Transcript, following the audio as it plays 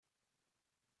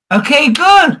Okay,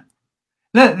 good.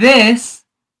 Look, this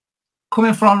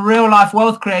coming from Real Life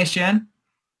Wealth Creation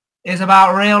is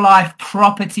about real life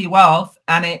property wealth,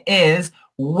 and it is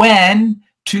when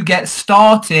to get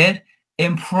started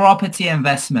in property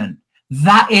investment.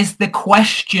 That is the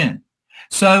question.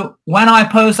 So when I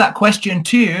pose that question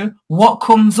to you, what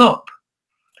comes up?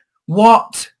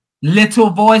 What little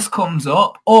voice comes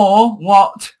up, or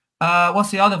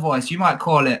what's the other voice? You might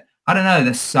call it, I don't know,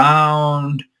 the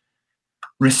sound,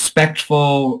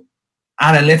 respectful,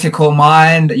 analytical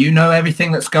mind. You know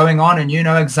everything that's going on, and you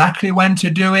know exactly when to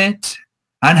do it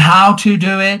and how to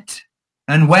do it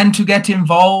and when to get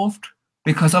involved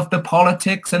because of the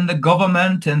politics and the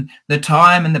government and the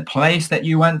time and the place that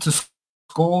you went to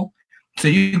school. So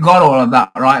you got all of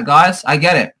that, right, guys? I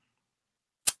get it.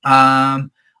 I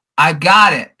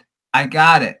got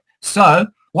it. So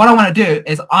what I want to do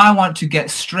is I want to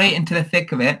get straight into the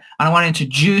thick of it, and I want to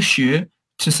introduce you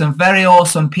to some very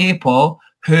awesome people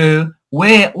who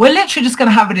we're literally just going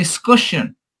to have a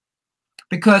discussion,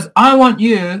 because I want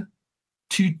you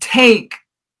to take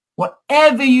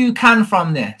whatever you can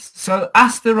from this. So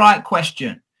ask the right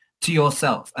question to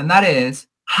yourself, and that is,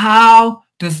 how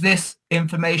does this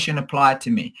information apply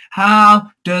to me? How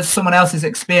does someone else's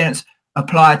experience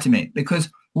apply to me? Because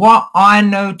what I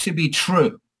know to be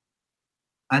true,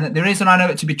 and the reason I know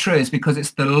it to be true is because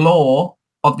it's the law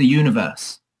of the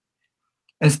universe,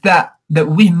 is that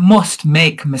we must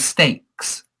make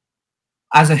mistakes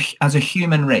as a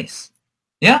human race.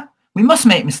 Yeah, we must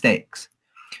make mistakes.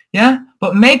 Yeah,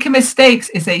 but making mistakes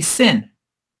is a sin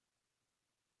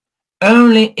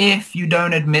only if you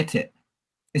don't admit it.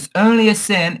 It's only a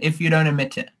sin if you don't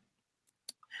admit it.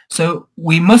 So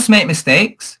we must make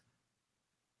mistakes,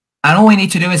 and all we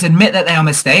need to do is admit that they are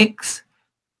mistakes,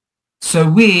 so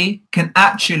we can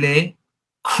actually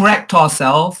correct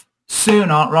ourselves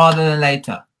sooner rather than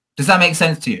later. Does that make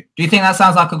sense to you? Do you think that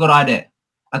sounds like a good idea?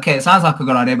 Okay, it sounds like a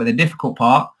good idea, but the difficult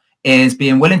part is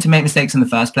being willing to make mistakes in the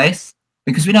first place,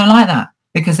 because we don't like that.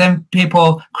 Because then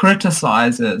people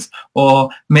criticize us or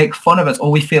make fun of us,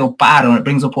 or we feel bad, or it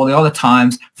brings up all the other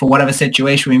times for whatever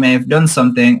situation we may have done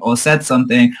something or said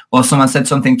something, or someone said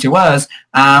something to us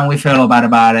and we feel all bad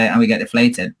about it and we get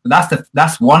deflated. But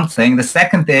that's one thing. The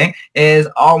second thing is,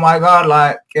 oh my God,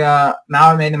 now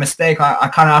I made a mistake. I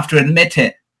kind of have to admit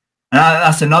it. And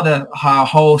that's another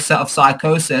whole set of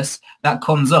psychosis that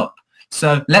comes up.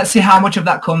 So let's see how much of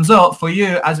that comes up for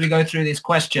you as we go through these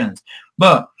questions.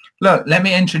 But look, let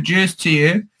me introduce to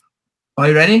you. Are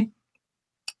you ready?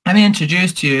 Let me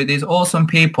introduce to you these awesome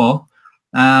people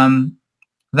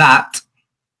that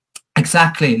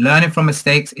exactly learning from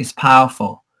mistakes is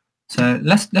powerful. So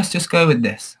let's just go with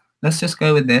this. Let's just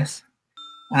go with this.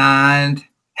 And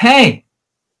hey.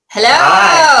 Hello.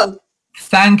 Hi.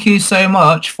 Thank you so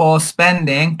much for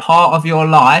spending part of your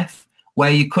life where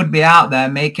you could be out there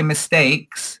making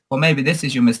mistakes, or maybe this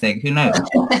is your mistake, who knows?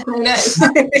 Who knows?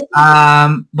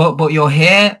 But you're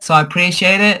here, so I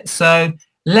appreciate it. So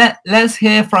let's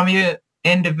hear from you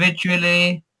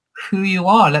individually who you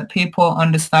are. Let people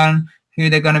understand who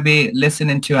they're going to be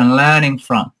listening to and learning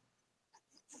from.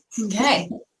 Okay.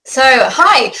 So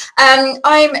hi,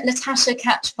 I'm Natasha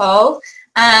Catchpole,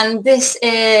 and this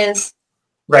is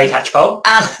Ray Catchpole.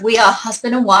 And we are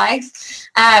husband and wife.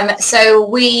 So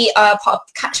we are part of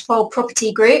the Catchpole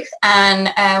Property Group,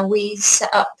 and we set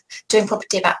up doing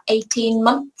property about 18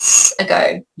 months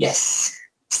ago. Yes.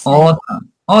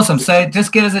 Awesome. So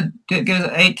just give us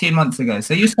 18 months ago.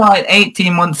 So you started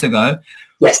 18 months ago.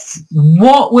 Yes.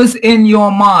 What was in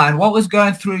your mind? What was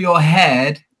going through your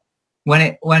head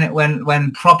when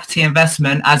property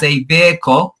investment as a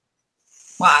vehicle?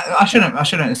 Well, I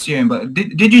shouldn't assume, but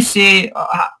did you see,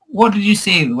 what did you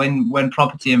see when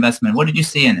property investment, what did you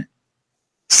see in it?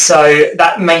 So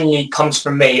that mainly comes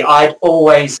from me. I'd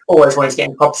always wanted to get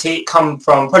into property. It come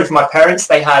from probably from my parents.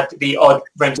 They had the odd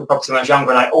rental property when I was younger,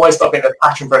 and I always got a bit of a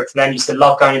passion for it for them. I used to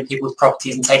love going in people's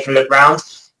properties and taking a look around.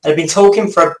 I'd been talking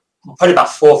for probably about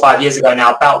 4 or 5 years ago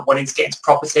now about wanting to get into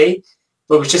property,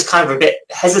 but was just kind of a bit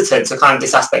hesitant to kind of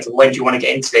this aspect of when do you want to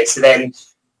get into it. So then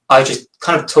I was just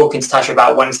kind of talking to Tasha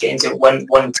about wanting to get into it,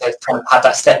 wanting to kind of have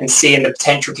that step and seeing the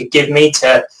potential it could give me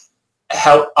to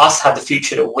help us have the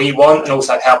future that we want, and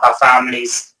also help our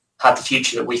families have the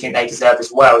future that we think they deserve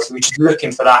as well. So we're just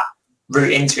looking for that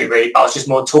route into it, really. But I was just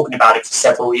more talking about it for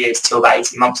several years till about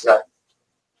 18 months ago.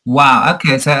 Wow.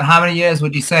 Okay. So how many years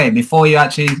would you say before you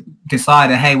actually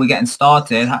decided, hey, we're getting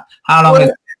started? How long has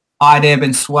the idea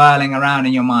been swirling around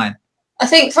in your mind? I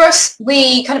think for us,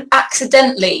 we kind of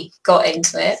accidentally got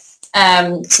into it.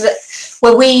 So that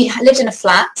when we lived in a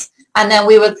flat, and then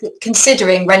we were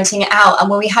considering renting it out. And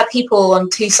when we had people on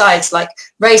two sides, like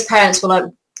Ray's parents were like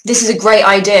this is a great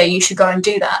idea, you should go and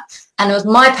do that. And it was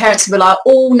my parents who were like,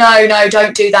 oh, no,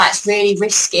 don't do that. It's really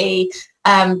risky.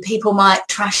 People might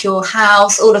trash your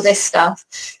house, all of this stuff.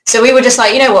 So we were just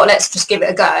like, you know what, let's just give it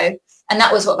a go. And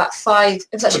that was about 5, it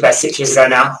was actually about 6 years ago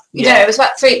now. Yeah, it was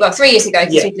about 3 years ago,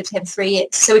 because we'd lived here for 3 years.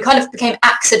 So we kind of became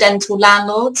accidental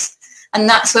landlords. And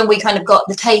that's when we kind of got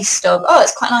the taste of, oh,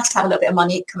 it's quite nice to have a little bit of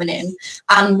money coming in.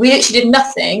 And we literally did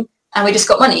nothing, and we just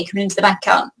got money coming into the bank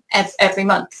account every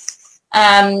month.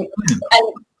 And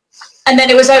then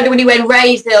it was only when you went,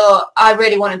 Ray, thought, I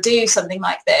really want to do something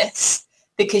like this,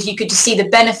 because you could just see the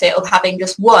benefit of having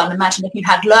just one. Imagine if you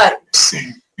had loads.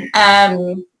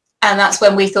 And that's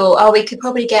when we thought, oh, we could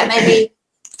probably get maybe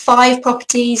 5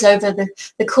 properties over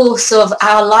the course of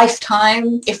our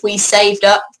lifetime if we saved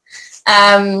up.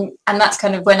 And that's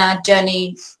kind of when our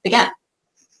journey began.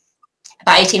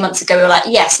 About 18 months ago, we were like,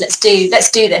 yes, let's do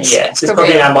this. Yeah, so it's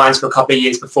probably in our minds for a couple of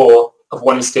years before of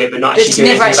wanting to do it, but not actually doing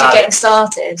anything about it. Never actually getting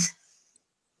started.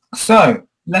 So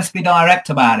let's be direct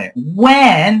about it.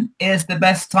 When is the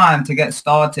best time to get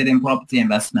started in property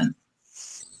investment?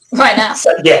 Right now.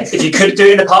 So, yeah, if you could do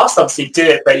it in the past, obviously do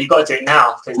it, but you've got to do it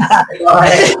now.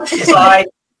 If I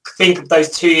think of those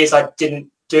 2 years I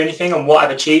didn't do anything and what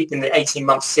I've achieved in the 18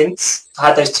 months since, if I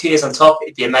had those 2 years on top,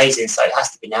 it'd be amazing. So it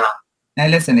has to be now. Now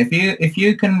listen, if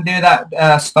you can do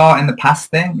that start in the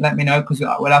past thing, let me know, because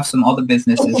we'll have some other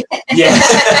businesses.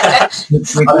 Yeah.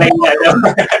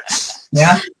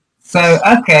 Yeah. So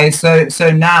okay,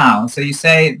 so now, so you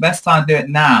say best time to do it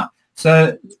now.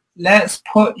 So let's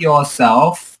put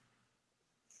yourself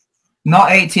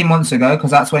not 18 months ago,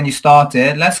 because that's when you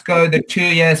started. Let's go the 2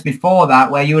 years before that,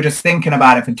 where you were just thinking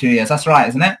about it for 2 years. That's right,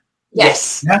 isn't it?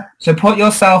 Yes. Yeah. So put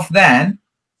yourself then.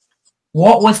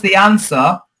 What was the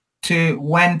answer to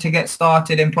when to get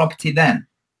started in property then?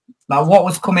 Like, what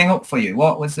was coming up for you?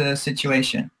 What was the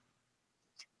situation?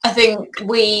 I think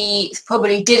we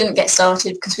probably didn't get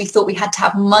started because we thought we had to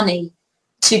have money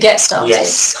to get started.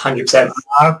 Yes, 100%.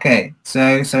 Okay,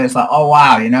 so it's like, oh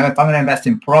wow, if I'm going to invest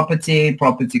in property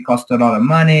costs a lot of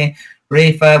money,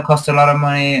 refurb costs a lot of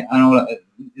money, and all.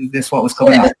 Is this what was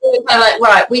coming up? Kind of like,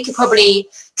 right, we could probably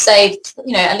save,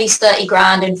 at least 30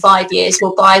 grand in 5 years.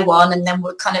 We'll buy one, and then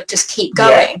we'll kind of just keep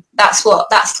going. Yeah. That's what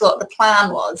the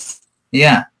plan was.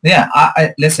 Yeah.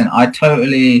 I listen. I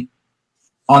totally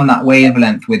on that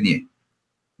wavelength with you,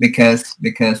 because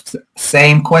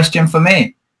same question for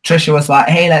me. Trisha was like,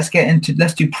 hey, let's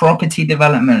do property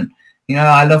development.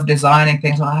 I love designing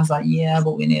things. I was like, yeah,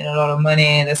 but we need a lot of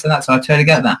money, this and that. So I totally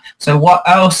get that. So what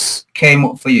else came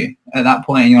up for you at that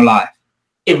point in your life?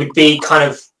 It would be kind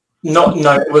of not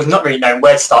really knowing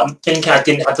where to start. I'm thinking I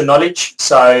didn't have the knowledge.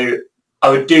 So I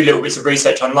would do little bits of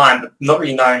research online, but not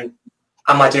really knowing,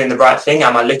 am I doing the right thing?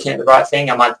 Am I looking at the right thing?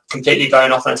 Am I completely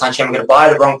going off on a tangent? I'm going to buy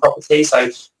the wrong property. So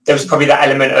there was probably that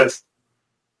element of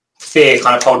fear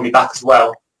kind of holding me back as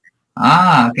well.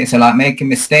 Okay, so like making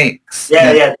mistakes.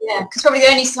 Yeah. Because probably the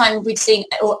only time we'd seen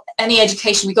or any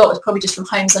education we got was probably just from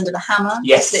Homes Under the Hammer.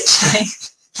 Yes. Literally.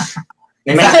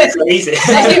 They make it so easy.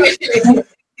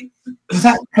 Is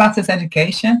that class as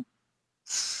education?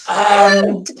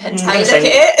 Depends how you look at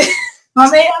it.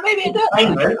 Maybe it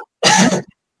does.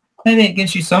 Maybe it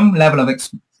gives you some level of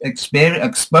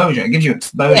exposure. It gives you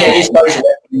exposure. Yeah, exposure.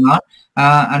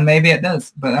 And maybe it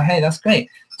does. But hey, that's great.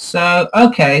 So,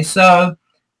 okay, so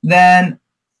then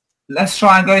let's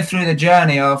try and go through the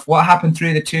journey of what happened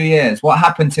through the 2 years. What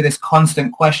happened to this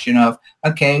constant question of,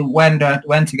 okay, when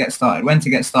to get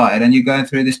started, and you're going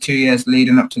through this 2 years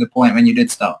leading up to the point when you did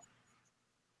start.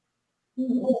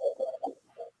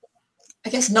 I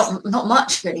guess not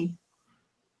much really.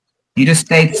 You just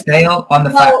stayed stale on the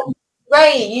fact.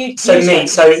 Ray, So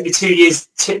the 2 years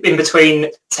in between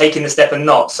taking the step and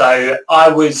not. So I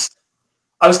was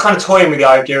kind of toying with the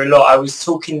idea a lot. I was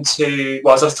talking to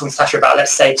Sasha about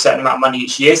let's save a certain amount of money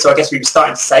each year. So I guess we were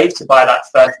starting to save to buy that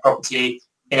first property.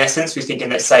 In essence, we were thinking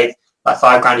let's save like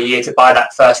 $5,000 a year to buy get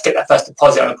that first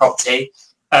deposit on the property.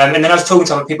 And then I was talking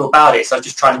to other people about it. So I was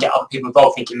just trying to get other people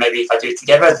involved, thinking maybe if I do it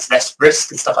together, there's less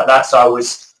risk and stuff like that. So I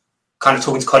was kind of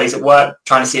talking to colleagues at work,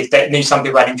 trying to see if they knew some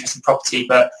people had interest in property.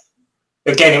 But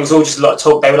again, it was all just a lot of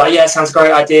talk. They were like, yeah, sounds a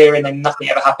great idea. And then nothing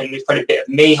ever happened. It was probably a bit of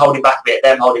me holding back, a bit of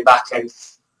them holding back. And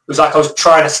it was like I was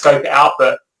trying to scope it out,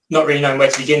 but not really knowing where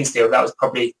to begin still. That was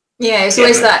probably... Yeah, it's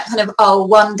always that kind of,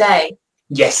 one day.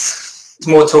 Yes. It's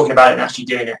more talking about it than actually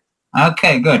doing it.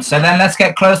 Okay, good. So then let's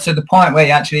get close to the point where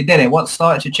you actually did it. What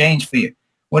started to change for you?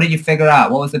 What did you figure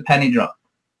out? What was the penny drop?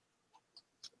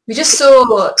 We just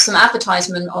saw some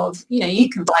advertisement of, you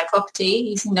can buy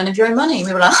property using none of your own money.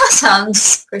 We were like, that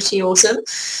sounds pretty awesome.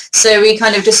 So we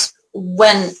kind of just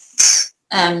went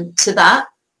to that.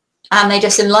 and they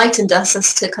just enlightened us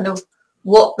as to kind of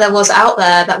what there was out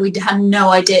there that we had no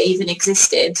idea even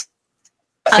existed.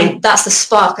 And that's the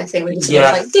spark, I think.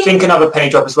 I think another penny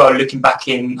drop as well, looking back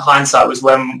in hindsight, was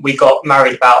when we got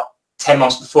married about 10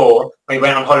 months before. We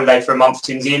went on holiday for a month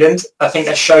to New Zealand. I think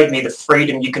that showed me the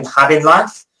freedom you can have in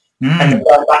life. And then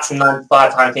going back to 9 to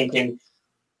 5, kind of thinking,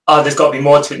 oh, there's got to be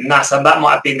more to it than that. So that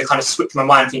might have been the kind of switch in my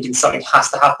mind, thinking something has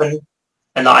to happen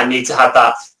and that I need to have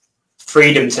that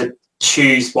freedom to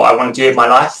choose what I want to do in my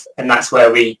life. And that's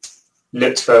where we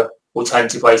looked for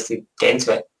alternative ways to get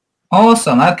into it.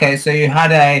 Awesome. Okay, so you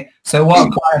had so what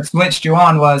kind of switched you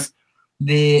on was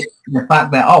the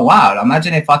fact that, oh wow,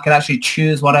 imagine if I could actually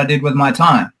choose what I did with my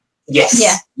time. Yes.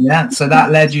 Yeah. So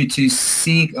that led you to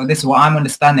seek, this is what I'm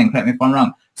understanding, correct me if I'm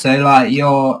wrong. So like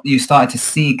you started to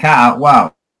seek out,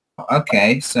 wow,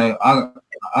 okay, so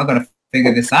I got to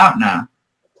figure this out now.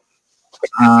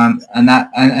 And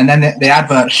then the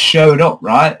advert showed up,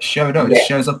 right? It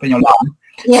shows up in your life.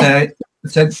 Yeah.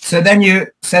 So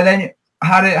then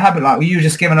how did it happen? Like, were you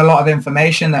just given a lot of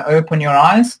information that opened your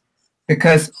eyes?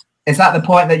 Because is that the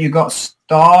point that you got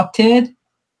started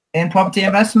in property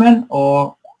investment,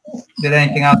 or did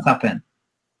anything else happen?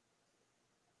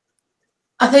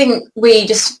 I think we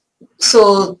just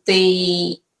saw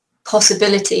the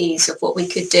possibilities of what we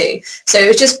could do. So it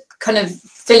was just kind of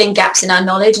filling gaps in our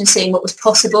knowledge and seeing what was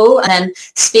possible, and then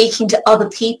speaking to other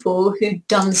people who'd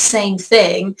done the same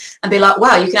thing and be like,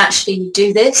 wow, you can actually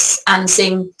do this, and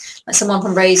seeing like someone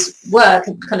from Ray's work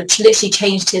and kind of literally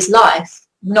changed his life,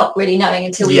 not really knowing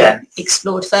until we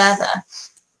explored further.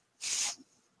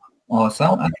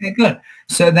 Awesome. Okay, good.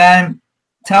 So then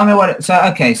tell me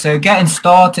so getting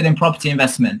started in property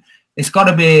investment, it's got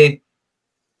to be,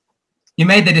 you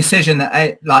made the decision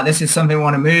that like this is something we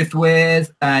want to move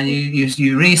with, and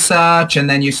you research, and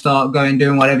then you start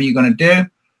doing whatever you're going to do.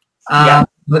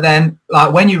 But then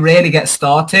like when you really get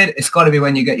started, it's got to be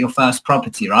when you get your first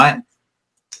property, right?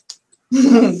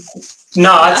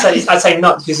 No, I'd say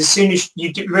not, because as soon as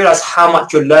you realize how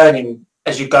much you're learning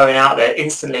as you're going out there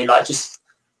instantly, like just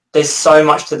there's so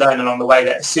much to learn along the way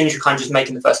that as soon as you're kind of just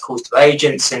making the first calls to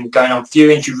agents and going on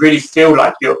viewings, you really feel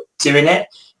like you're doing it.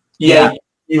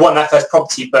 You want that first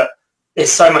property, but there's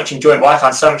so much enjoyment. Well, I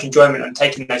found so much enjoyment on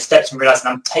taking those steps and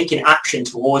realizing I'm taking action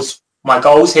towards my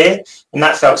goals here. And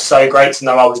that felt so great to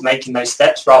know I was making those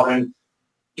steps, rather than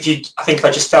I think if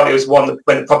I just felt it was one that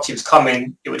when the property was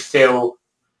coming, it would feel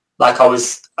like I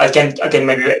was, again,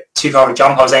 maybe too far of a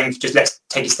jump. I was aiming for just let's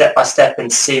take it step by step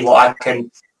and see what I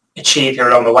can achieve here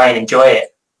along the way and enjoy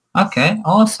it. Okay,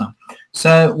 awesome.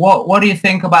 So what do you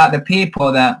think about the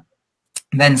people that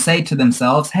then say to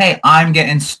themselves, hey, I'm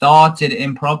getting started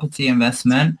in property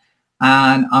investment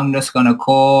and I'm just going to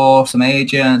call some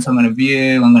agents, I'm going to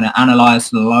view, I'm going to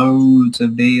analyze loads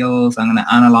of deals, I'm going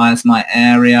to analyze my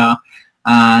area,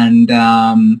 and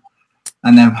then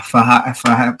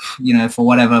for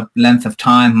whatever length of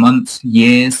time, months,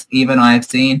 years, even I've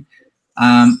seen,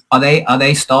 are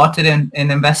they started in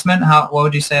investment? What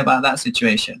would you say about that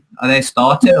situation? Are they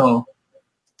started, or?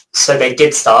 So they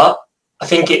did start. I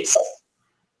think it's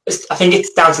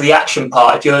down to the action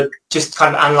part. If you're just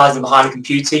kind of analysing behind a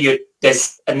computer,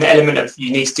 there's an element of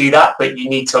you need to do that, but you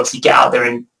need to obviously get out there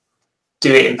and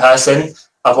do it in person.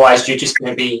 Otherwise, you're just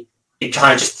going to be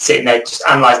trying to just sitting there just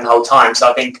analysing the whole time. So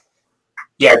I think,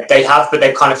 they have, but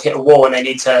they've kind of hit a wall and they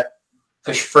need to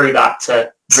push through that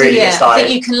to really get started. I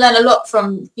think you can learn a lot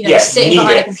from sitting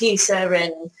behind a computer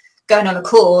and going on a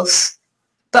course.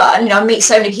 But I meet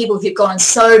so many people who've gone on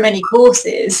so many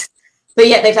courses, but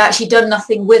yet they've actually done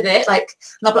nothing with it. Like,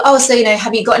 and I'll be like, oh, so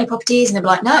have you got any properties? And they're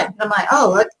like, no. And I'm like,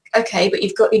 oh, okay, but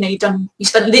you've got, you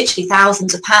spent literally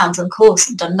thousands of pounds on course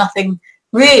and done nothing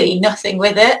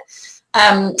with it.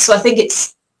 So I think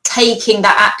it's taking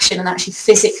that action and actually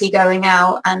physically going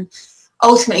out and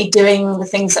ultimately doing the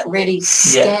things that really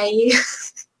scare you,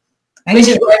 which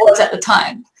is what it was at the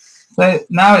time. So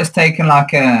now it's taken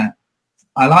like I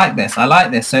like this. So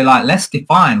like, let's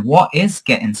define what is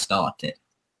getting started.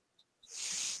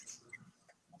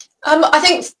 I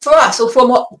think for us, or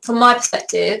from my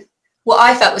perspective, what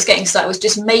I felt was getting started was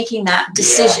just making that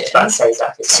decision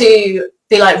to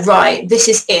be like, right, this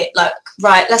is it. Like,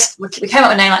 right, we came up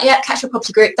with a name, like, Catch Your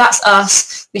Property Group, that's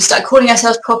us. We started calling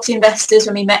ourselves property investors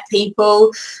when we met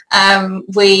people.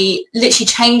 We literally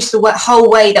changed the whole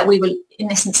way that we were,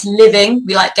 in essence, living.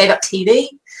 We gave up TV.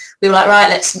 We were like, right,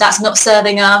 that's not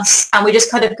serving us. And we just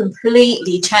kind of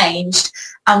completely changed.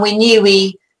 And we knew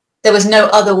there was no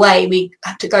other way we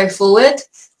had to go forward.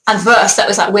 And for us, that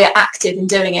was like, we're active in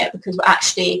doing it because we're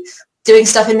actually doing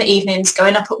stuff in the evenings,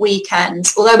 going up at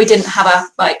weekends. Although we didn't have our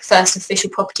first official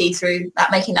property through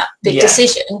that, making that big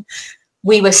decision,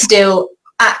 we were still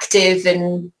active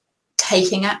and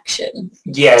taking action.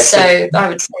 Yeah. So I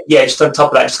would say, yeah, just on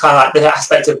top of that, just kind of like the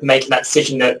aspect of making that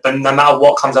decision that no matter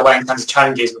what comes our way in terms of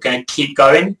challenges, we're going to keep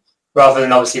going, rather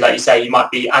than obviously, like you say, you might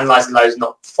be analysing those,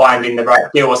 not finding the right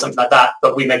deal or something like that.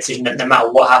 But we made a decision that no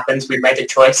matter what happens, we made a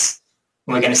choice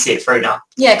and we're going to see it through now.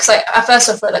 Yeah, because our first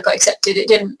offer that got accepted, we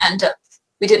didn't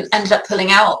end up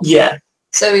pulling out. Yeah.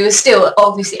 So we were still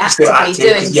obviously actively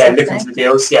doing yeah, something. looking for the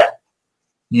deals, yeah.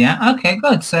 Yeah, okay,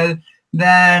 good. So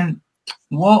then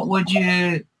what would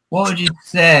you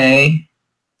say,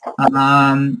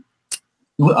 or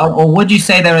would you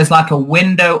say there is like a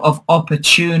window of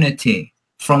opportunity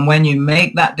from when you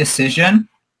make that decision?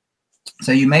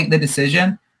 So you make the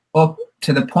decision up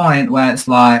to the point where it's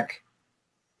like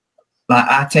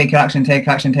I take action.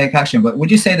 But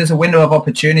would you say there's a window of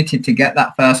opportunity to get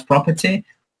that first property?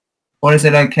 Or is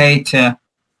it okay to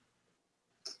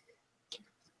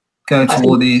go to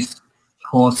all these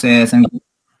courses? And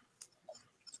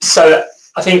so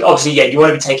I think obviously, yeah, you want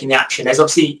to be taking the action. There's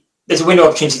a window of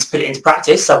opportunity to put it into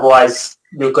practice. Otherwise,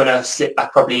 you're going to slip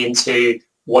back probably into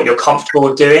what you're comfortable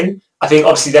with doing. I think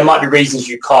obviously there might be reasons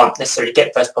you can't necessarily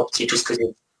get first property just because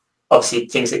of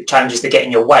obviously challenges that get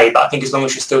in your way. But I think as long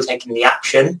as you're still taking the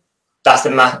action, that's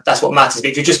what matters.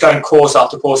 But if you're just going course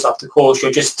after course after course,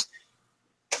 you're just,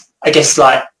 I guess,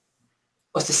 like,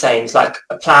 what's the saying? It's like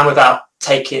a plan without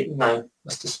taking, no,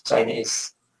 what's the saying it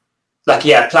is? Like,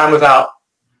 yeah, plan without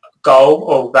goal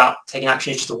or without taking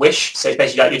action is just a wish. So it's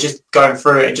basically like you're just going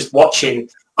through it and just watching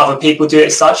other people do it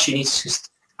as such. You need to just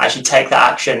actually take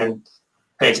that action and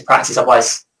put it into practice.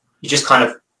 Otherwise, you're just kind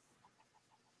of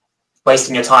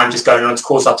wasting your time just going on to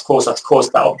course after course after course.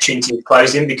 That opportunity is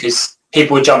closing because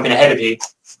people are jumping ahead of you.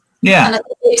 Yeah. And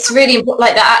it's really important,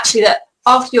 like that, actually, that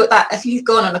after if you've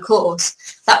gone on a course,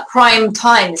 that prime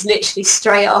time is literally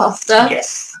straight after.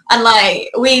 Yes. And like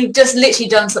we've just literally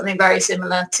done something very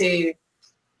similar to,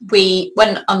 we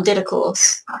went and did a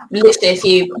course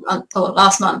literally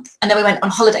last month, and then we went on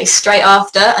holiday straight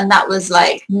after, and that was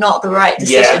like not the right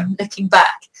decision looking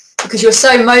back, because you're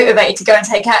so motivated to go and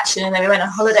take action, and then we went on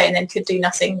holiday and then could do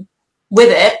nothing with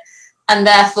it, and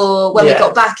therefore when we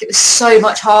got back it was so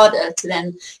much harder to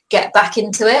then get back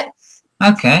into it.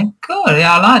 Okay, cool.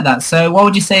 Yeah, I like that. So what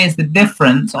would you say is the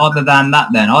difference other than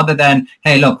that then? Other than,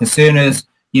 hey, look, as soon as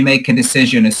you make a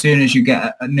decision, as soon as you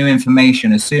get new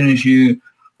information, as soon as you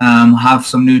have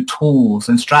some new tools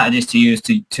and strategies to use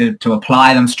to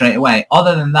apply them straight away.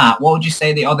 Other than that, what would you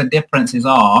say the other differences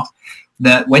are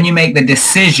that when you make the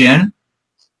decision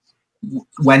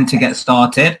when to get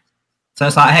started? So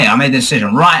it's like, hey, I made the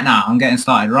decision right now. I'm getting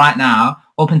started right now,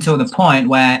 up until the point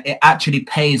where it actually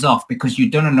pays off because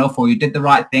you've done enough, or you did the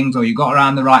right things, or you got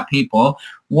around the right people.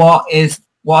 What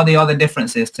are the other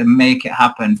differences to make it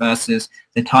happen versus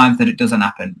the times that it doesn't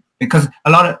happen? Because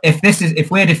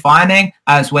if we're defining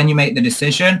as when you make the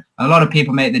decision, a lot of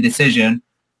people make the decision,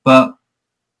 but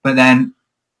then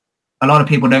a lot of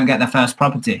people don't get their first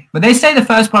property. But they say the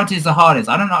first property is the hardest.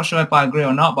 I'm not sure if I agree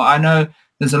or not, but I know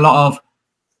there's a lot of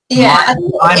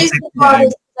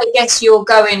I guess you're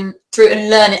going through and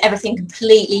learning everything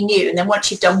completely new, and then once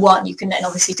you've done one, you can then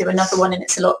obviously do another one, and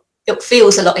it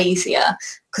feels a lot easier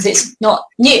because it's not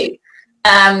new.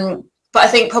 But I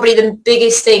think probably the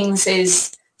biggest things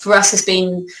is for us has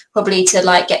been probably to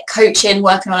like get coaching,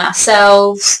 working on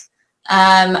ourselves,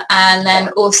 and then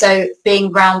also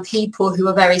being around people who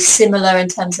are very similar in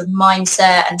terms of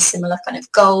mindset and similar kind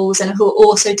of goals, and who are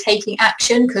also taking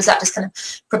action, because that just kind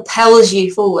of propels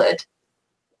you forward.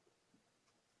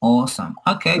 Awesome.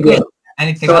 Okay, good. Yeah.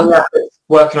 Anything so else?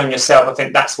 Working on yourself, I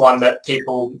think that's one that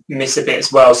people miss a bit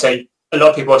as well. So a lot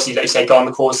of people obviously, like you say, go on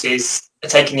the courses, are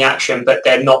taking the action, but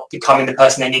they're not becoming the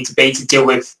person they need to be to deal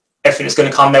with everything that's going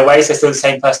to come their way. So they're still the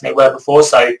same person they were before.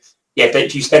 So yeah,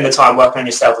 if you spend the time working on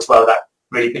yourself as well, that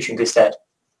really puts you in good stead.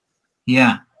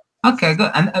 Yeah. Okay,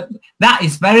 good. And that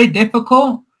is very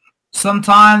difficult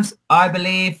sometimes, I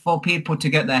believe, for people to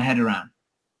get their head around.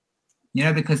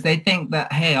 Because they think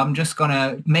that, hey, I'm just going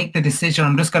to make the decision,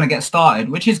 I'm just going to get started,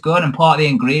 which is good and part of the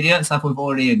ingredients, like we've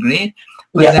already agreed.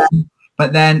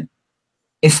 But then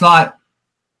it's like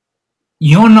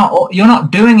you're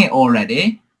not doing it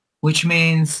already, which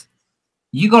means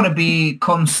you got to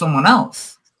become someone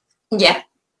else. Yeah.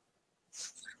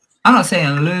 I'm not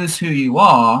saying lose who you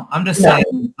are. I'm just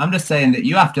saying that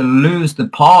you have to lose the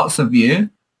parts of you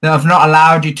that have not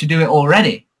allowed you to do it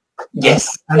already.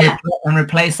 Yes. And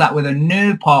replace that with a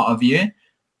new part of you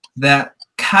that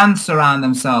can surround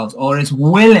themselves or is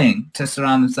willing to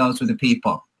surround themselves with the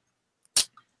people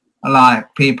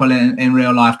like people in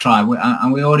real life tribe.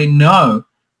 And we already know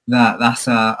that that's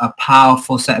a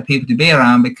powerful set of people to be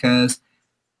around, because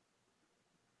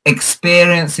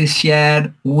experience is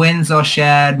shared, wins are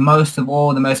shared, most of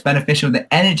all, the most beneficial,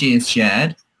 the energy is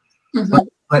shared.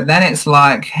 But then it's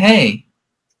like, hey,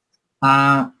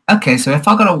 okay, so if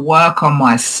I got to work on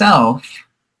myself,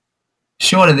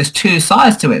 surely there's two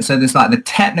sides to it. So there's like the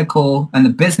technical and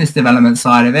the business development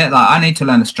side of it. Like I need to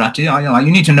learn the strategy.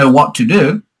 You need to know what to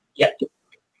do. Yeah.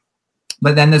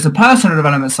 But then there's a personal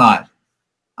development side,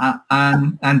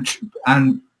 and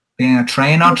being a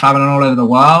trainer, traveling all over the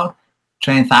world,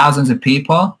 training thousands of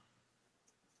people.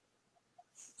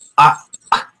 I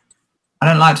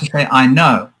don't like to say I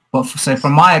know, but so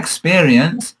from my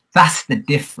experience, that's the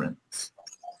difference.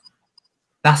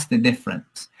 That's the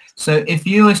difference. So if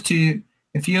you was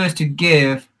to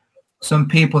give some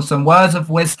people some words of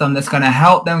wisdom that's going to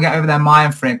help them get over their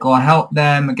mind freak or help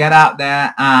them get out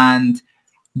there and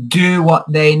do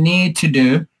what they need to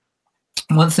do,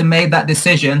 once they made that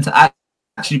decision to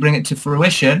actually bring it to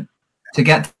fruition, to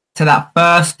get to that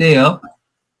first deal,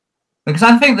 because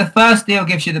I think the first deal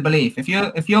gives you the belief. If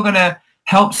you're going to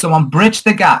help someone bridge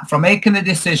the gap from making the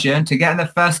decision to getting the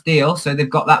first deal, so they've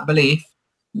got that belief,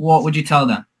 what would you tell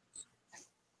them?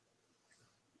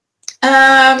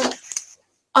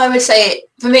 I would say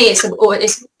for me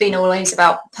it's been always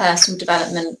about personal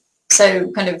development, so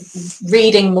kind of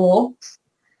reading more,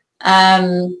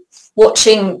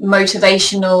 watching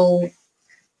motivational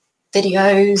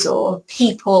videos or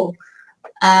people,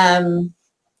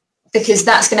 because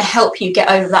that's going to help you get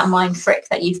over that mind frick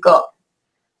that you've got,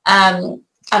 and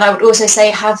I would also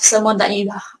say have someone that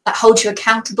holds you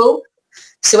accountable.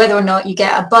 So whether or not you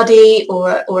get a buddy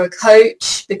or a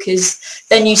coach, because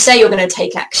then you say you're going to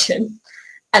take action,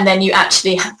 and then you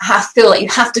actually feel like you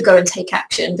have to go and take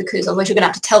action, because otherwise you're going to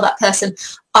have to tell that person,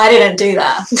 I didn't do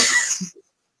that.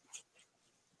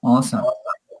 Awesome.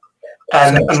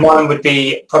 And mine would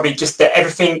be probably just that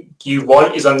everything you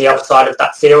want is on the other side of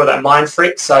that fear or that mind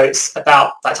freak. So it's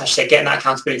about, like Tash said, getting that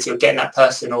accountability or getting that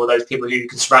person or those people who you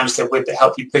can surround yourself with that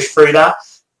help you push through that.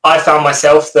 I found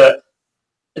myself that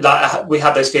like we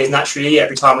have those fears naturally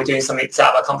every time we're doing something that's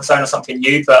out of our comfort zone or something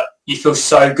new, but you feel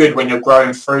so good when you're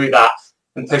growing through that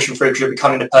and pushing through because you're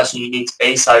becoming the person you need to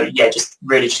be. So yeah, just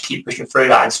keep pushing through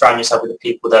that and surround yourself with the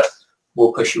people that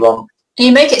will push you on. And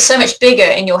you make it so much bigger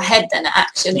in your head than it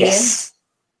actually is.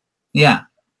 Yeah.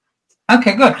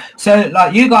 Okay, good. So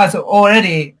like you guys are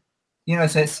already,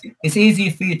 so it's easy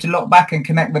for you to look back and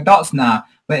connect the dots now.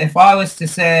 But if I was to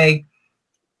say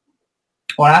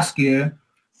or ask you,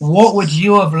 what would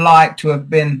you have liked to have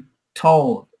been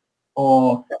told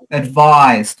or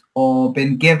advised or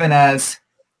been given as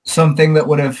something that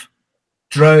would have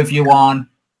drove you on?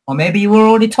 Or maybe you were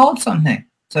already told something.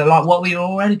 So like what were you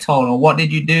already told, or what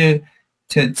did you do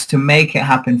to make it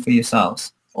happen for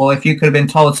yourselves? Or if you could have been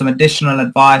told some additional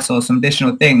advice or some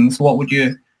additional things, what would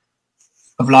you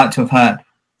have liked to have heard?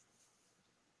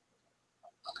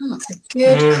 Oh, that's a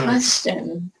good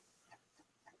question.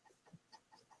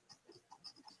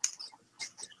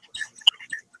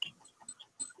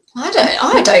 I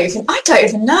don't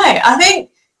even know. I think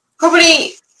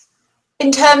probably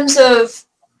in terms of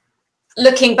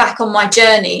looking back on my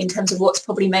journey, in terms of what's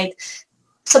probably made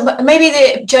maybe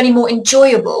the journey more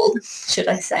enjoyable, should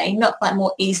I say, not like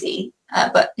more easy,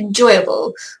 but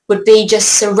enjoyable, would be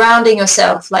just surrounding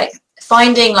yourself, like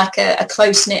finding like a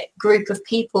close-knit group of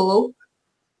people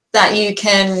that you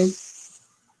can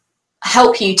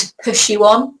help you to push you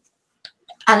on,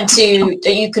 and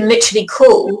that you can literally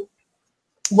call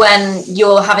when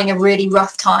you're having a really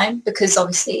rough time, because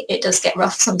obviously it does get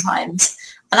rough sometimes.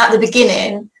 And at the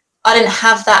beginning, I didn't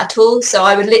have that at all. So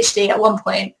I would literally, at one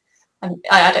point,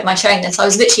 I don't mind sharing this, I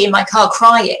was literally in my car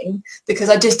crying because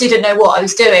I just didn't know what I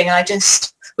was doing. And I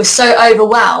just was so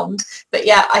overwhelmed. But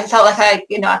yeah, I felt like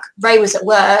Ray was at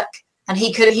work and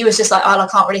he was just like, oh, I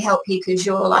can't really help you because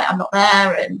you're like, I'm not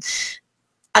there.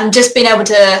 And just being able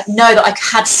to know that I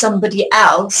had somebody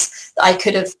else that I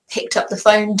could have picked up the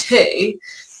phone to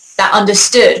that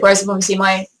understood. Whereas obviously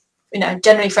my,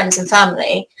 generally friends and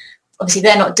family, obviously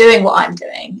they're not doing what I'm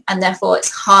doing, and therefore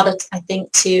it's harder, I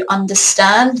think, to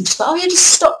understand. And just like, oh yeah,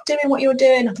 just stop doing what you're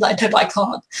doing. I'm like, no, but I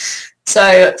can't.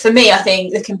 So for me, I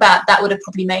think looking back, that would have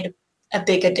probably made a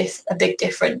big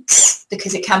difference,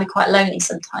 because it can be quite lonely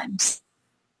sometimes.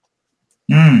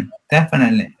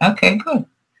 Definitely. Okay, good.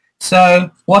 So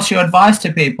what's your advice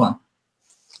to people?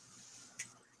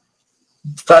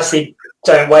 Firstly,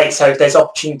 don't wait. So if there's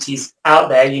opportunities out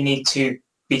there, you need to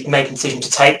be making a decision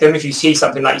to take them. If you see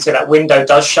something, like you said, that window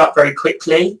does shut very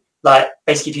quickly. Like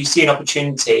basically, if you see an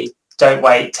opportunity, don't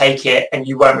wait, take it, and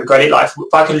you won't regret it. Like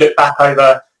if I could look back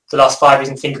over the last 5 years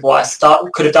and think of what I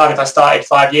could have done if I started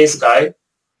 5 years ago,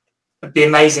 it'd be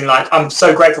amazing. Like, I'm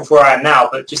so grateful for where I am now,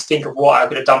 but just think of what I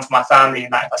could have done for my family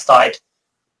and that if I started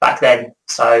back then.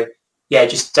 So yeah,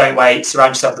 just don't wait,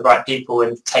 surround yourself with the right people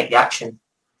and take the action.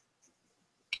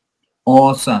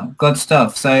 Awesome. Good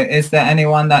stuff. So is there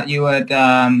anyone that you would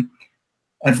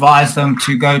advise them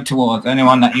to go towards?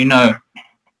 Anyone that you know?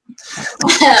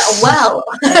 Well,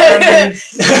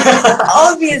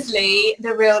 obviously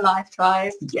the Real Life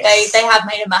Tribe. Yes. They have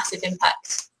made a massive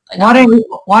impact.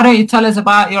 Why don't you tell us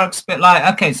about your experience?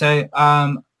 Like, okay, so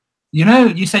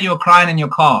you said you were crying in your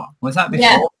car. Was that before?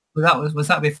 Yeah. Was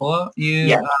that before you?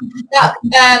 Yeah.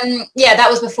 That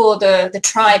was before the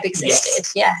tribe existed.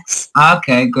 Yes.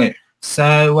 Okay, good.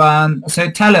 So so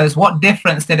tell us, what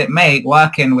difference did it make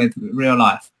working with Real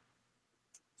Life?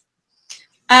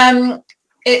 For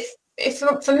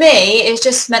me, it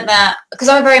just meant that, because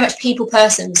I'm a very much people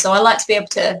person, so I like to be able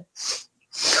to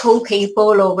call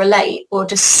people or relate or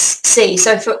just see.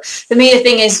 So for me, the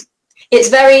thing is, it's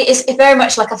very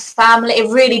much like a family.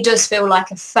 It really does feel like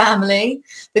a family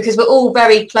because we're all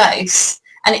very close,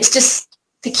 and it's just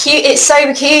it's so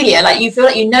peculiar. Like, you feel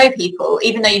like you know people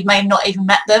even though you may have not even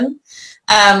met them.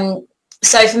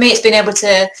 So for me, it's been able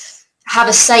to have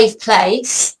a safe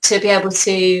place to be able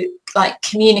to like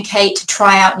communicate, to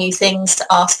try out new things, to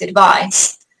ask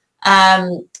advice,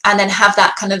 and then have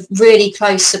that kind of really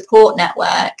close support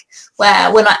network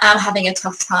where when I am having a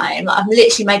tough time, like, I've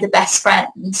literally made the best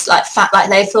friends, like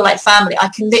they feel like family. I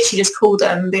can literally just call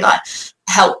them and be like,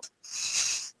 help.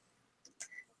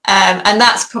 And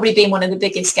that's probably been one of the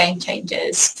biggest game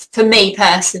changers for me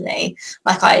personally.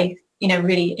 Like, I,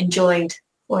 really enjoy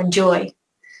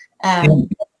being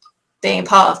a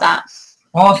part of that.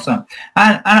 Awesome.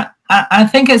 And I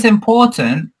think it's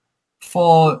important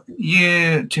for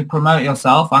you to promote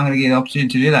yourself. I'm going to give you the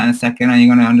opportunity to do that in a second, and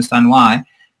you're going to understand why.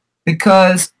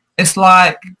 Because it's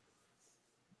like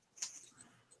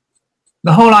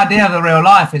the whole idea of the Real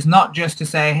Life is not just to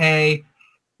say, hey,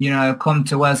 come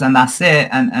to us and that's it,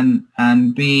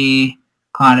 and be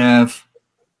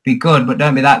be good, but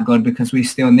don't be that good, because we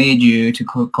still need you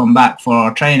to come back for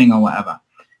our training or whatever.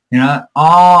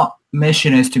 Our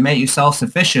mission is to make you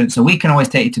self-sufficient so we can always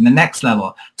take you to the next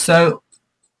level. So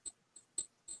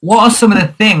what are some of the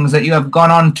things that you have gone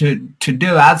on to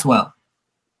do as well?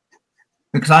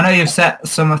 Because I know you've set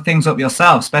some of things up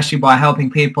yourself, especially by helping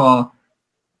people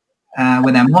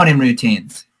with their morning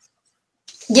routines.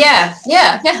 Yeah.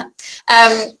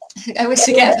 I always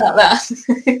forget about that.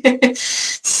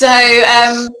 So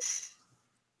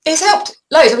it's helped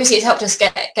loads. Obviously, it's helped us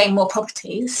gain more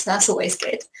properties. That's always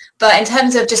good. But in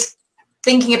terms of just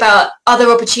thinking about other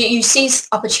opportunities, you see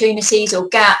opportunities or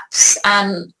gaps,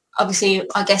 and obviously,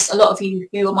 I guess a lot of you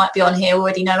who might be on here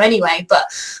already know anyway, but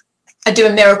I do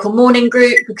a miracle morning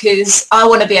group because I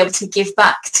want to be able to give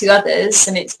back to others,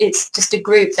 and it's just a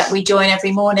group that we join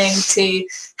every morning to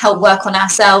help work on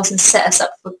ourselves and set us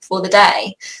up for the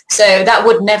day. So that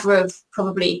would never have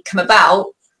probably come about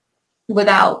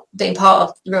without being part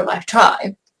of the Real Life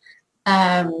Tribe.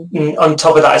 On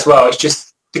top of that as well, it's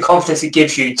just the confidence it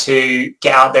gives you to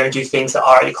get out there and do things that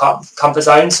are in your comfort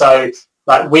zone. So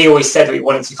like, we always said that we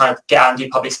wanted to kind of get out and do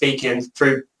public speaking, and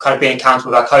through kind of being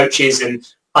accountable with our coaches and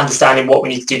understanding what we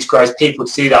need to do to grow as people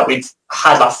to do that, we've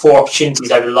had like 4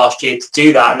 opportunities over the last year to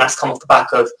do that, and that's come off the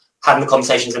back of having the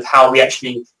conversations of how we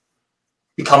actually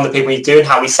become the people we do and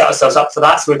how we set ourselves up for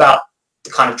that. So without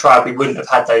the kind of tribe, we wouldn't have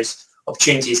had those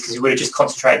opportunities, because we would have just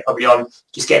concentrated probably on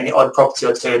just getting the odd property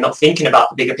or two and not thinking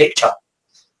about the bigger picture.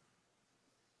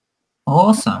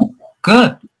 Awesome.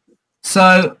 Good.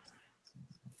 So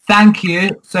thank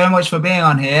you so much for being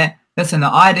on here. Listen, the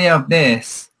idea of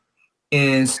this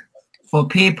is for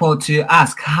people to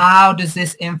ask, how is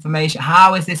this information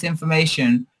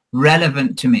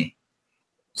relevant to me?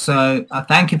 So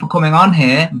thank you for coming on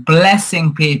here,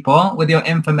 blessing people with your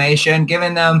information,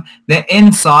 giving them the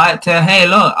insight to, hey,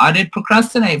 look, I did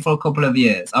procrastinate for a couple of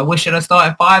years. I wish I'd have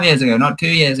started 5 years ago, not 2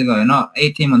 years ago, not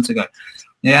 18 months ago.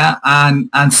 Yeah, and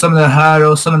some of the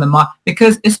hurdles,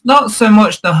 because it's not so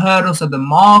much the hurdles of the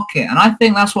market. And I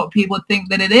think that's what people think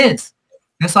that it is.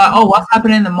 It's like, oh, what's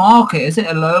happening in the market? Is it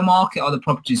a low market? Are the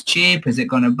properties cheap? Is it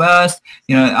going to burst?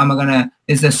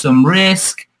 Is there some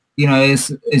risk?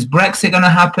 Is Brexit going to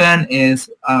happen? Is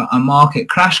a market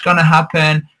crash going to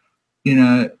happen?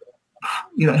 Who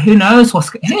knows what's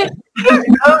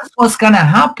going to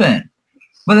happen?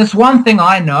 But there's one thing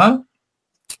I know,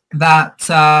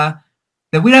 that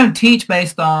we don't teach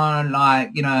based on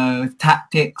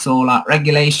tactics or like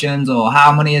regulations or how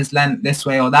money is lent this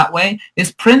way or that way.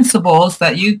 It's principles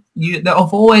that that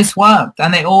have always worked,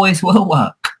 and they always will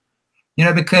work. You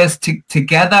know, because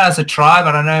together as a tribe,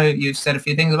 and I know you've said a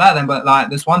few things about them, but like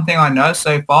there's one thing I know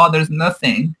so far, there is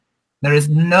nothing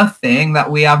that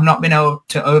we have not been able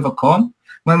to overcome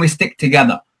when we stick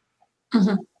together.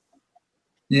 Mm-hmm.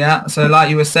 Yeah, so like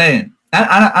you were saying, and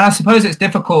I suppose it's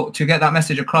difficult to get that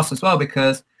message across as well,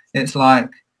 because it's like,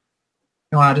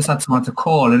 you know, I just had someone to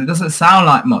call and it doesn't sound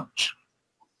like much,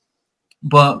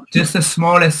 but just the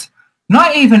smallest,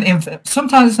 not even,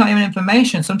 sometimes it's not even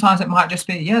information. Sometimes it might just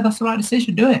be, yeah, that's the right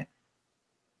decision, do it.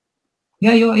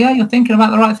 Yeah, you're thinking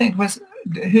about the right thing.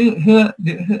 Who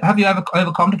have you ever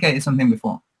overcomplicated something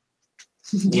before?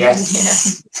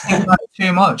 Yes. You think about it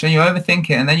too much and you overthink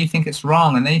it, and then you think it's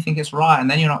wrong, and then you think it's right, and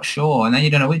then you're not sure, and then you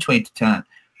don't know which way to turn.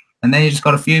 And then you just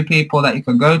got a few people that you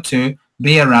can go to,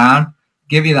 be around,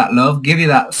 give you that love, give you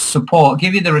that support,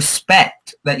 give you the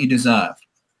respect that you deserve.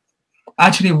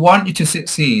 Actually want you to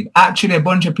succeed. Actually a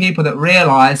bunch of people that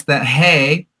realize that,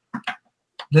 hey,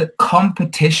 that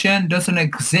competition doesn't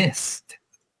exist.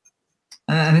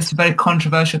 And it's a very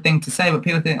controversial thing to say, but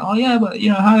people think, oh yeah, but you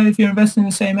know, how if you're investing in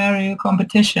the same area of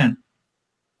competition?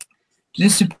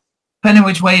 Just depending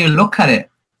which way you look at it.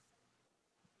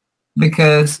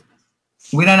 Because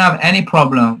we don't have any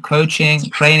problem coaching,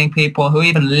 training people who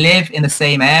even live in the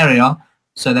same area,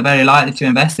 so they're very likely to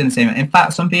invest in the same. In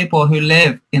fact, some people who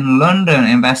live in London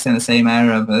invest in the same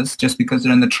area of us just because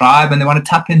they're in the tribe and they want to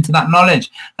tap into that knowledge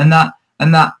and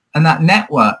that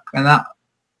network and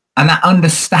that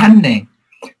understanding.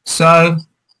 So,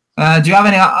 do you have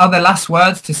any other last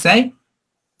words to say?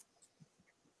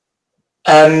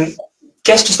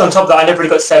 Guess just on top of that, I never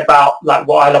really got to say about like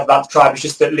what I love about the tribe is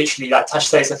just that literally, like Tash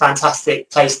said, it's a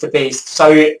fantastic place to be.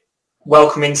 So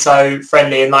welcoming, so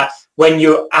friendly, and like when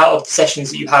you're out of the sessions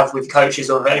that you have with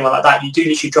coaches or anyone like that, you do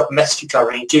literally drop a message to each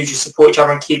other and you do just support each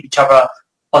other and keep each other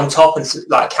on top and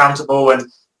like accountable. And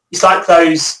it's like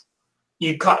those,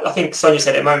 I think Sonia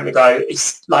said it a moment ago,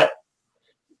 it's like,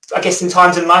 I guess in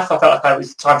times in life, I felt like I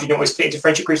was times you didn't always fit into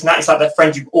friendship groups, and that it's like the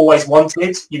friends you've always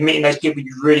wanted. You're meeting those people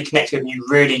you really connect with and you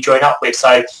really join up with.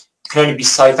 So you can only be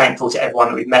so thankful to everyone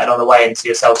that we've met along the way and to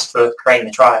yourselves for creating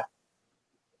the tribe.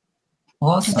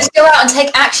 Awesome. Just go out and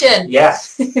take action. Yeah.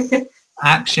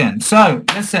 Action. So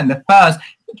listen, the first,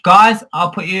 guys,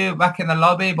 I'll put you back in the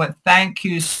lobby, but thank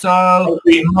you so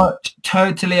much.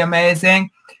 Totally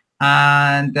amazing.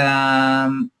 And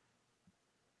thank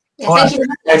you.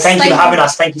 Thank you for having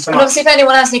us. Thank you so much. And obviously, if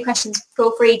anyone has any questions,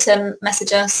 feel free to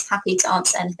message us. Happy to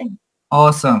answer anything.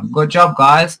 Awesome. Good job,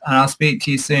 guys. And I'll speak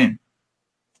to you soon.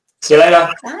 See you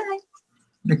later. Bye.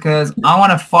 Because I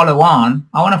want to follow on.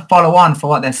 I want to follow on for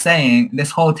what they're saying,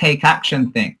 this whole take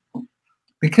action thing.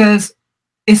 Because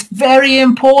it's very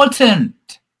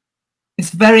important.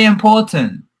 It's very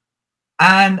important.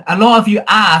 And a lot of you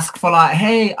ask for like,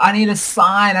 hey, I need a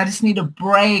sign. I just need a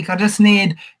break. I just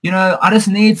need, I just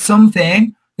need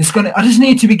something. I just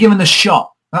need to be given the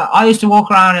shot. I used to walk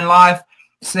around in life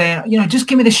saying, just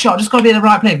give me the shot. Just got to be in the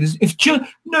right place.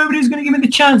 Nobody's going to give me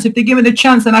the chance. If they give me the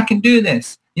chance, then I can do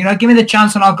this. Give me the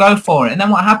chance and I'll go for it. And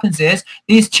then what happens is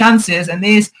these chances and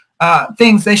these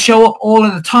things, they show up all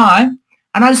of the time.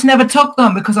 And I just never took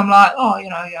them because I'm like,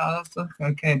 that's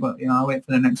okay. But, I'll wait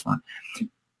for the next one.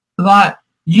 Like,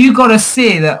 you got to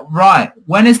see that, right,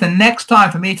 when is the next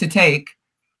time for me to take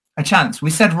a chance?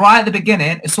 We said right at the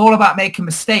beginning, it's all about making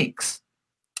mistakes.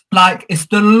 Like, it's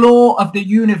the law of the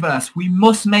universe. We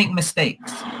must make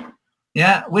mistakes.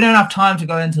 Yeah, we don't have time to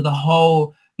go into the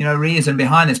whole, reason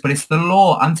behind this, but it's the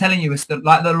law. I'm telling you, it's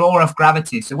like the law of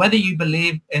gravity. So whether you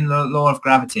believe in the law of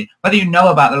gravity, whether you know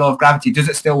about the law of gravity, does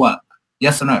it still work?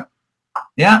 Yes or no?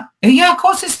 Yeah? Yeah, of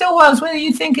course it still works, whether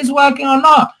you think it's working or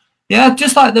not. Yeah,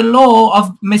 just like the law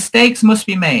of mistakes must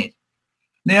be made.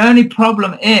 The only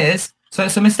problem is, so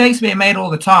mistakes being made all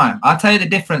the time. I'll tell you the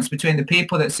difference between the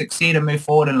people that succeed and move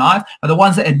forward in life are the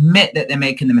ones that admit that they're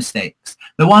making the mistakes.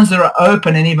 The ones that are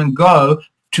open and even go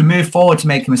to move forward to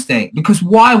make a mistake. Because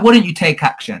why wouldn't you take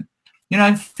action?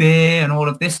 Fear and all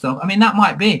of this stuff. I mean, that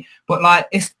might be. But like,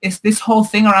 it's this whole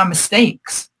thing around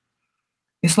mistakes.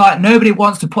 It's like nobody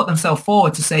wants to put themselves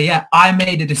forward to say, yeah, I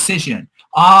made a decision.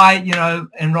 I,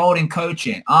 enrolled in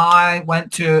coaching. I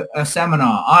went to a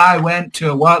seminar. I went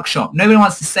to a workshop. Nobody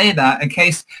wants to say that in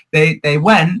case they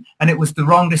went and it was the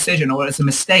wrong decision or it's a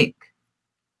mistake.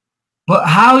 But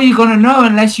how are you going to know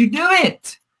unless you do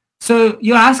it? So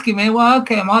you're asking me, well,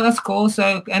 okay, Mark, that's cool.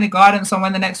 So any guidance on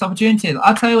when the next opportunity is?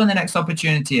 I'll tell you when the next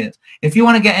opportunity is. If you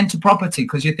want to get into property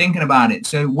because you're thinking about it,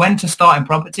 so when to start in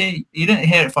property, you didn't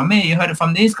hear it from me. You heard it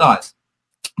from these guys.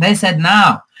 They said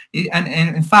now. And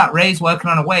in fact, Ray's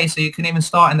working on a way so you can even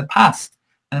start in the past.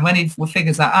 And when he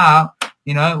figures that out,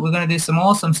 we're going to do some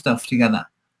awesome stuff together.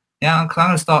 Yeah, I'm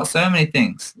going to start so many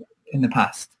things. in the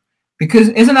past. Because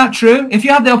isn't that true? If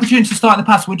you had the opportunity to start in the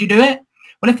past, would you do it?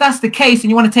 Well, if that's the case and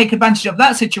you want to take advantage of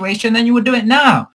that situation, then you would do it now.